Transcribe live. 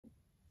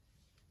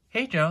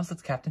Hey Jones,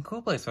 it's Captain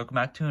Coolplace. Welcome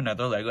back to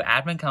another LEGO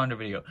Advent Calendar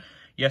video.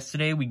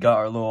 Yesterday we got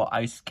our little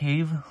ice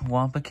cave,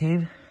 Wampa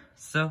Cave.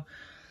 So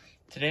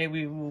today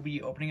we will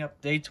be opening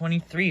up day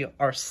 23,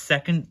 our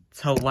second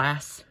to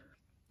last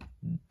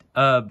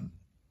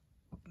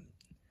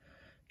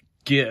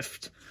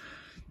gift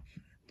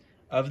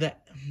of the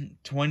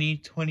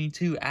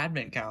 2022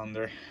 Advent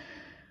Calendar.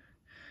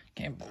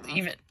 Can't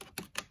believe it.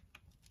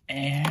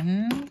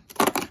 And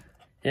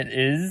it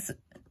is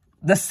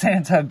the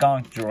Santa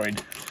Gonk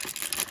Droid.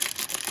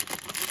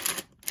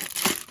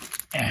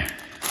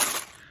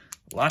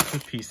 Lots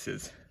of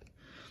pieces,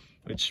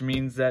 which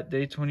means that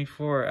day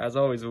 24, as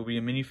always, will be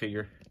a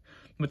minifigure.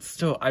 But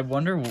still, I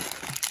wonder...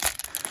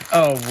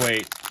 Oh,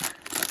 wait.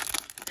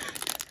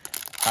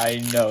 I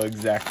know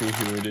exactly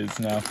who it is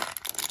now.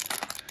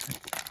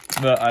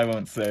 But I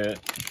won't say it.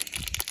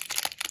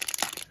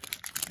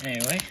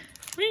 Anyway.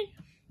 Whee!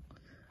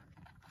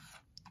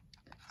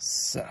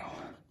 So.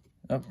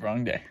 Oh,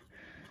 wrong day.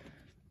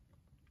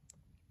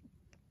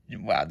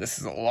 Wow, this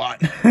is a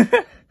lot.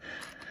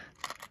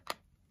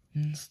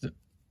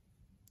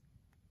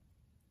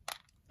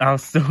 I'll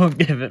still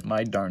give it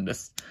my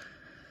darndest.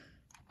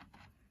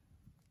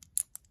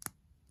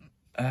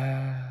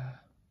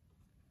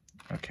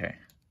 Okay.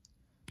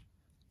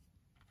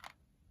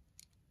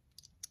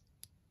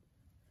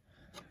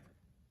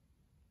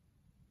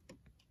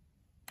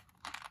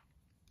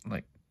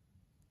 Like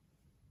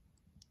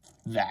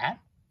that,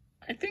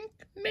 I think,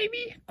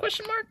 maybe,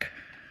 question mark?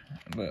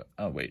 But,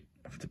 oh wait,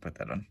 I have to put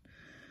that on.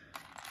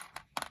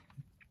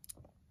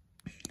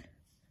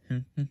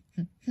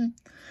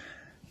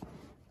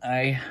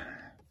 I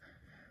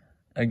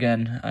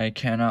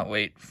cannot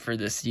wait for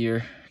this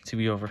year to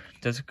be over.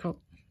 Does it go?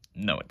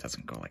 No, it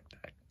doesn't go like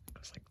that. It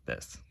goes like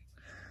this.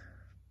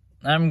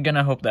 I'm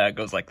gonna hope that it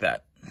goes like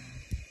that.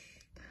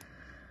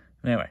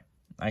 Anyway,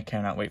 I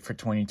cannot wait for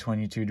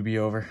 2022 to be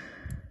over.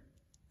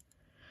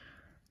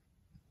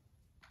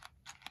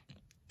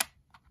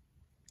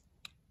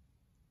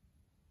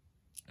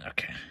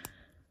 Okay.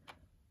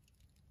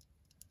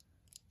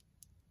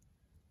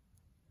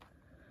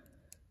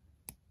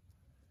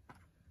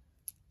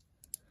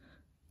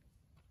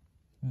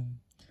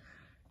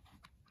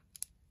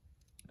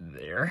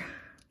 There.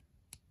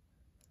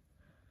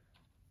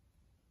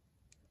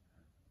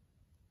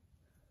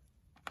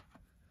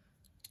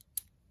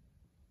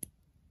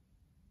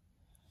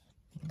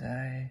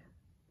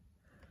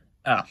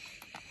 Oh.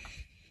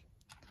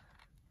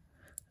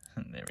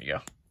 There we go.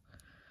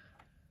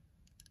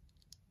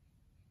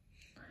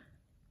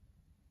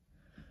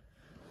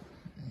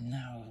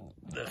 Now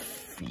the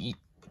feet,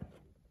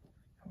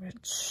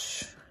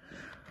 which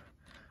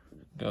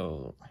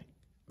go like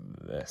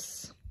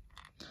this.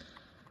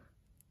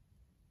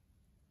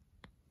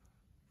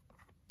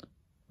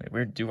 Wait,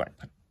 where do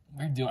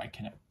I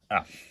connect?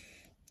 Oh.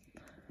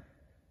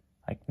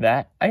 Like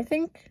that, I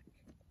think?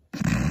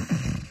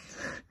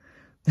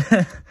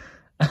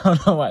 I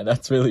don't know why,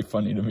 that's really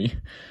funny to me.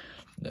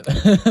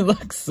 It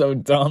looks so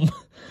dumb.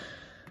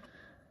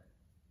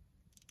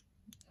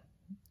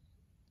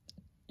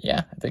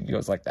 Yeah, I think it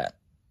goes like that.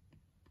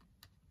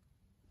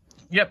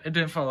 Yep, it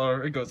didn't fall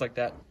over. It goes like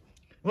that.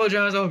 Well,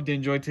 Jones, I hope you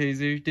enjoyed today's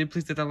video. If you did,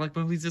 please hit that like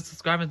button. Please hit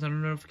subscribe and turn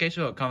on the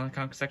notification bell. Comment in the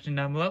comment section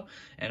down below.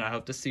 And I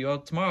hope to see you all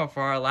tomorrow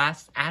for our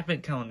last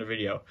Advent Calendar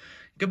video.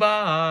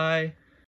 Goodbye!